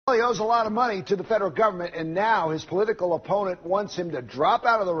He owes a lot of money to the federal government, and now his political opponent wants him to drop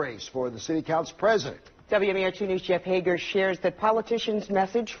out of the race for the city council president. WMAR 2 News' Jeff Hager shares the politician's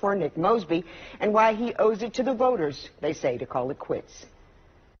message for Nick Mosby and why he owes it to the voters, they say, to call it quits.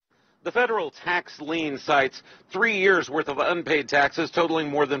 The federal tax lien cites 3 years' worth of unpaid taxes totaling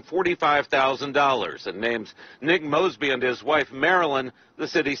more than $45,000 and names Nick Mosby and his wife Marilyn the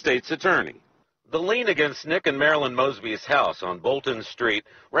city state's attorney. The lien against Nick and Marilyn Mosby's house on Bolton Street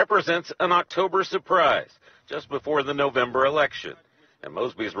represents an October surprise just before the November election. And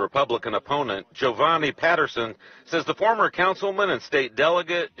Mosby's Republican opponent, Giovanni Patterson, says the former councilman and state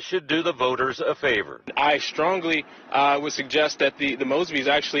delegate should do the voters a favor. I strongly would suggest that the Mosbys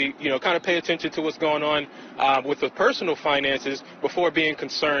actually, kind of pay attention to what's going on with the personal finances before being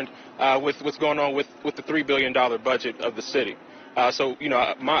concerned with what's going on with the $3 billion budget of the city. So,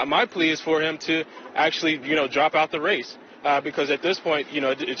 my plea is for him to actually, drop out the race because at this point,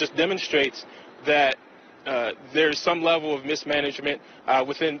 it just demonstrates that there's some level of mismanagement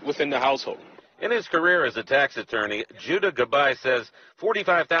within the household. In his career as a tax attorney, Judah Gabay says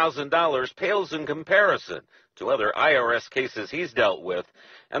 $45,000 pales in comparison to other IRS cases he's dealt with,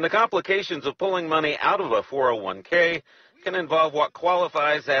 and the complications of pulling money out of a 401k can involve what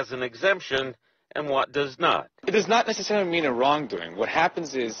qualifies as an exemption and what does not. It does not necessarily mean a wrongdoing. What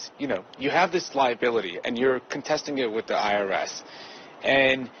happens is, you have this liability and you're contesting it with the IRS.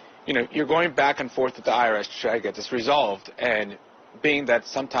 And you're going back and forth with the IRS to try to get this resolved, and being that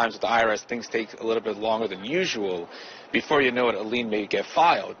sometimes with the IRS things take a little bit longer than usual, before you know it, a lien may get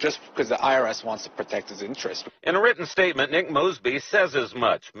filed, just because the IRS wants to protect its interest. In a written statement, Nick Mosby says as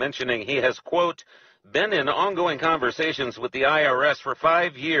much, mentioning he has, quote, been in ongoing conversations with the IRS for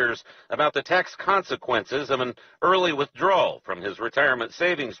 5 years about the tax consequences of an early withdrawal from his retirement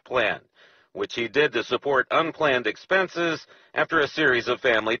savings plan, which he did to support unplanned expenses after a series of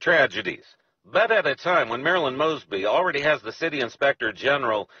family tragedies. But at a time when Marilyn Mosby already has the city inspector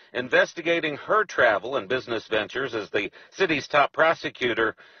general investigating her travel and business ventures as the city's top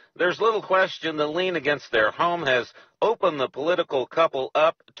prosecutor, there's little question the lien against their home has opened the political couple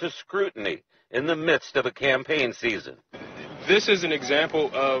up to scrutiny in the midst of a campaign season. This is an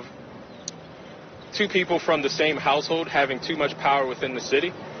example of two people from the same household having too much power within the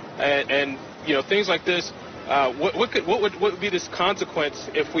city. And things like this, what would be this consequence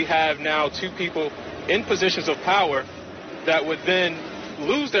if we have now two people in positions of power that would then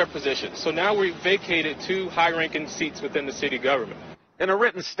lose their positions? So now we vacated two high-ranking seats within the city government. In a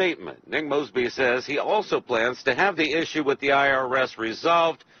written statement, Nick Mosby says he also plans to have the issue with the IRS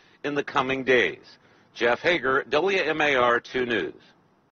resolved in the coming days. Jeff Hager, WMAR 2 News.